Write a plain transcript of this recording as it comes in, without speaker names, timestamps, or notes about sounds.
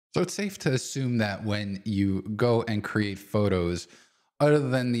So it's safe to assume that when you go and create photos, other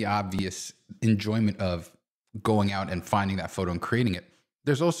than the obvious enjoyment of going out and finding that photo and creating it,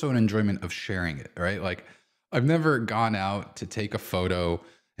 there's also an enjoyment of sharing it, right? Like I've never gone out to take a photo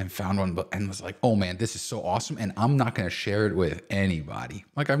and found one and was like, oh man, this is so awesome. And I'm not going to share it with anybody.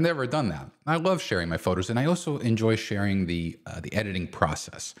 Like I've never done that. I love sharing my photos and I also enjoy sharing the editing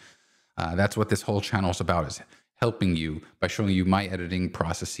process. That's what this whole channel is about, is helping you by showing you my editing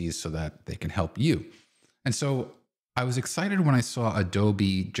processes so that they can help you. And so I was excited when I saw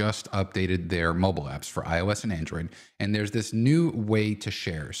Adobe just updated their mobile apps for iOS and Android, and there's this new way to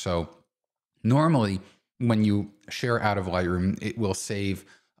share. So normally when you share out of Lightroom, it will save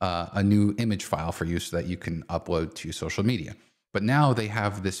a new image file for you so that you can upload to social media. But now they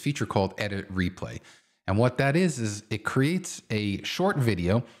have this feature called Edit Replay. And what that is it creates a short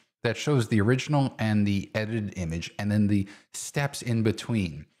video that shows the original and the edited image and then the steps in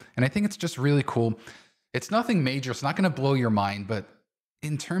between. And I think it's just really cool. It's nothing major. It's not going to blow your mind, but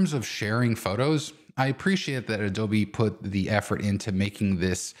in terms of sharing photos, I appreciate that Adobe put the effort into making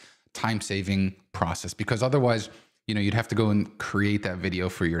this time-saving process, because otherwise, you'd have to go and create that video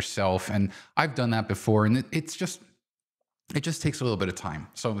for yourself. And I've done that before, and it just takes a little bit of time.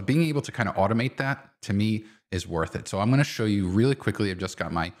 So being able to kind of automate that, to me, is worth it. So I'm going to show you really quickly. I've just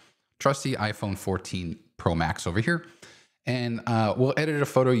got my trusty iPhone 14 Pro Max over here, and we'll edit a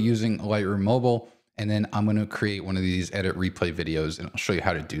photo using Lightroom Mobile. And then I'm going to create one of these edit replay videos, and I'll show you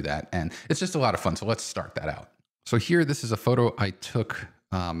how to do that. And it's just a lot of fun. So let's start that out. So here, this is a photo I took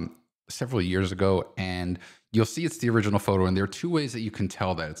several years ago, and you'll see it's the original photo. And there are two ways that you can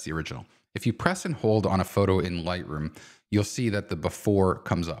tell that it's the original. If you press and hold on a photo in Lightroom, you'll see that the before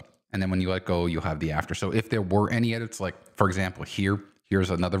comes up. And then when you let go, you'll have the after. So if there were any edits, like for example,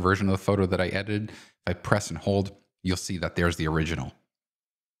 here's another version of the photo that I edited. If I press and hold, you'll see that there's the original.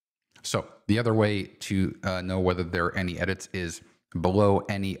 So the other way to know whether there are any edits is below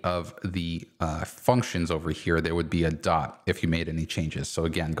any of the functions over here, there would be a dot if you made any changes. So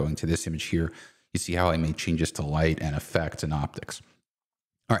again, going to this image here, you see how I made changes to light and effects and optics.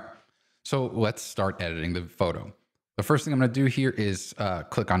 All right, so let's start editing the photo. The first thing I'm going to do here is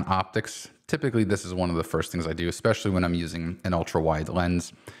click on optics. Typically, this is one of the first things I do, especially when I'm using an ultra wide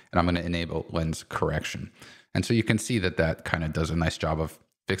lens, and I'm going to enable lens correction. And so you can see that that kind of does a nice job of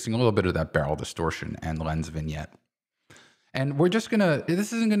fixing a little bit of that barrel distortion and lens vignette. And we're just gonna,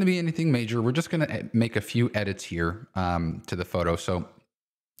 this isn't gonna be anything major. We're just gonna make a few edits here to the photo. So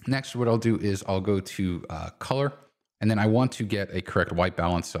next, what I'll do is I'll go to color, and then I want to get a correct white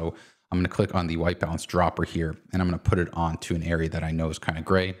balance. So I'm gonna click on the white balance dropper here, and I'm gonna put it onto an area that I know is kind of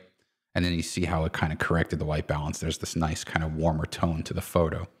gray. And then you see how it kind of corrected the white balance. There's this nice kind of warmer tone to the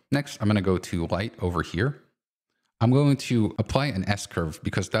photo. Next, I'm gonna go to light over here. I'm going to apply an S-curve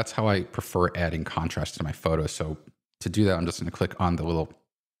because that's how I prefer adding contrast to my photo. So to do that, I'm just going to click on the little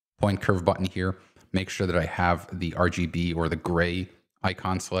point curve button here, make sure that I have the RGB or the gray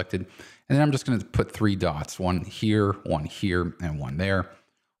icon selected. And then I'm just going to put 3 dots, one here, and one there.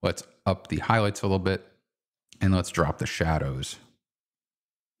 Let's up the highlights a little bit, and let's drop the shadows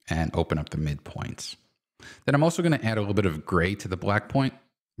and open up the midpoints. Then I'm also going to add a little bit of gray to the black point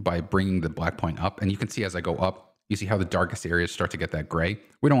by bringing the black point up. And you can see as I go up, you see how the darkest areas start to get that gray.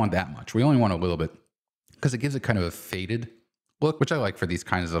 We don't want that much. We only want a little bit because it gives it kind of a faded look, which I like for these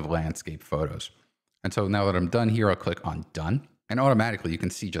kinds of landscape photos. And so now that I'm done here, I'll click on done, and automatically you can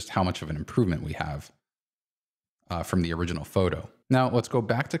see just how much of an improvement we have from the original photo. Now let's go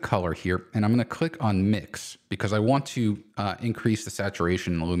back to color here, and I'm going to click on mix because I want to increase the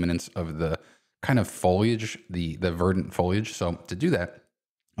saturation and luminance of the kind of foliage, the verdant foliage. So to do that,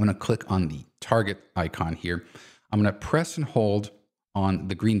 I'm going to click on the target icon here. I'm going to press and hold on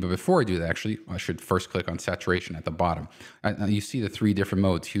the green, but before I do that, actually, I should first click on saturation at the bottom. You see the 3 different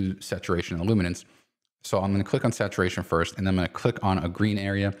modes: hue, saturation, and luminance. So I'm going to click on saturation first, and then I'm going to click on a green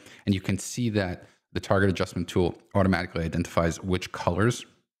area, and you can see that the target adjustment tool automatically identifies which colors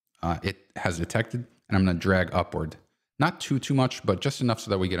it has detected, and I'm going to drag upward. Not too much, but just enough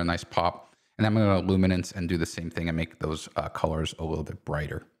so that we get a nice pop. And I'm going to go to luminance and do the same thing and make those colors a little bit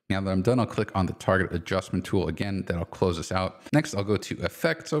brighter. Now that I'm done, I'll click on the target adjustment tool again. That'll close us out. Next, I'll go to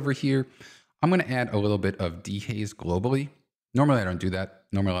effects over here. I'm going to add a little bit of dehaze globally. Normally, I don't do that.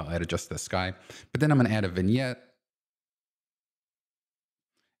 Normally, I'll add it just to the sky. But then I'm going to add a vignette.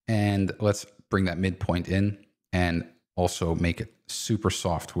 And let's bring that midpoint in and also make it super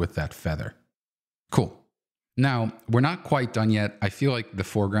soft with that feather. Cool. Now, we're not quite done yet. I feel like the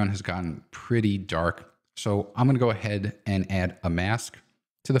foreground has gotten pretty dark. So I'm going to go ahead and add a mask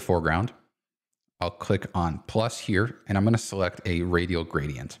to the foreground. I'll click on plus here, and I'm going to select a radial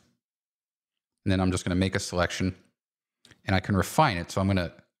gradient. And then I'm just going to make a selection, and I can refine it. So I'm going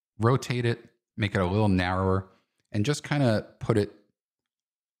to rotate it, make it a little narrower, and just kind of put it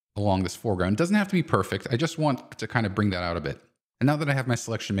along this foreground. It doesn't have to be perfect. I just want to kind of bring that out a bit. And now that I have my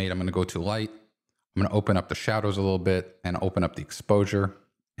selection made, I'm going to go to light. I'm going to open up the shadows a little bit and open up the exposure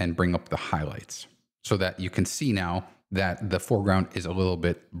and bring up the highlights so that you can see now that the foreground is a little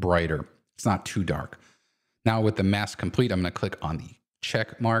bit brighter. It's not too dark. Now with the mask complete, I'm going to click on the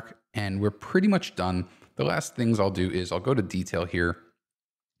check mark and we're pretty much done. The last things I'll do is I'll go to detail here.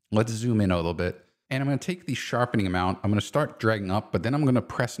 Let's zoom in a little bit. And I'm going to take the sharpening amount. I'm going to start dragging up, but then I'm going to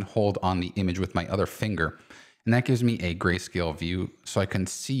press and hold on the image with my other finger. And that gives me a grayscale view so I can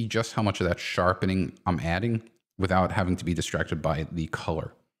see just how much of that sharpening I'm adding without having to be distracted by the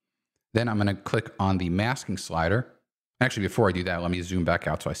color. Then I'm going to click on the masking slider. Actually, before I do that, let me zoom back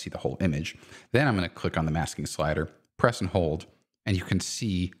out so I see the whole image. Then I'm going to click on the masking slider, press and hold, and you can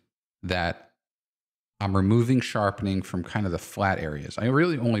see that I'm removing sharpening from kind of the flat areas. I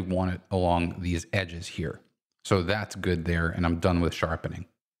really only want it along these edges here. So that's good there, and I'm done with sharpening.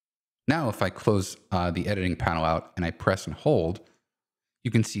 Now, if I close the editing panel out and I press and hold,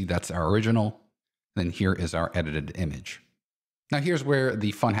 you can see that's our original. Then here is our edited image. Now here's where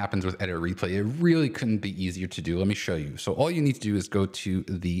the fun happens with Edit Replay. It really couldn't be easier to do. Let me show you. So all you need to do is go to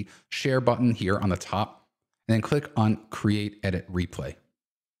the share button here on the top and then click on Create Edit Replay.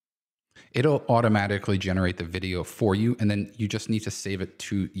 It'll automatically generate the video for you, and then you just need to save it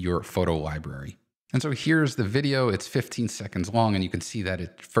to your photo library. And so here's the video. It's 15 seconds long, and you can see that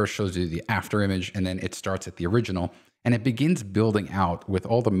it first shows you the after image, and then it starts at the original, and it begins building out with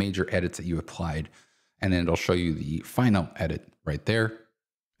all the major edits that you applied. And then it'll show you the final edit right there,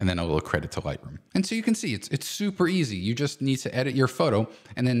 and then a little credit to Lightroom. And so you can see it's super easy. You just need to edit your photo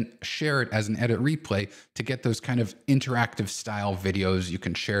and then share it as an edit replay to get those kind of interactive style videos. You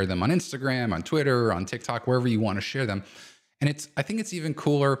can share them on Instagram, on Twitter, on TikTok, wherever you want to share them. And I think it's even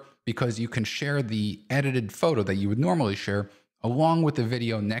cooler because you can share the edited photo that you would normally share along with the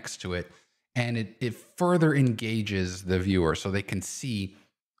video next to it. And it further engages the viewer so they can see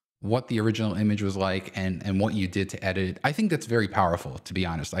what the original image was like and what you did to edit it. I think that's very powerful, to be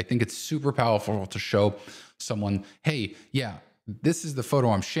honest. I think it's super powerful to show someone, hey, yeah, this is the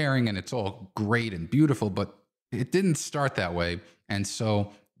photo I'm sharing and it's all great and beautiful, but it didn't start that way. And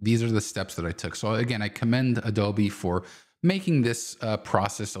so these are the steps that I took. So again, I commend Adobe for making this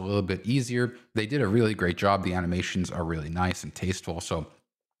process a little bit easier. They did a really great job. The animations are really nice and tasteful. So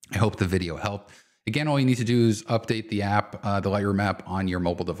I hope the video helped. Again, all you need to do is update the app, the Lightroom app on your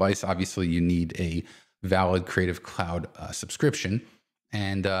mobile device. Obviously, you need a valid Creative Cloud subscription.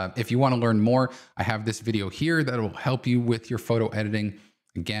 And if you want to learn more, I have this video here that will help you with your photo editing.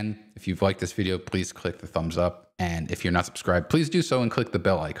 Again, if you've liked this video, please click the thumbs up. And if you're not subscribed, please do so and click the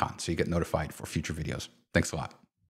bell icon so you get notified for future videos. Thanks a lot.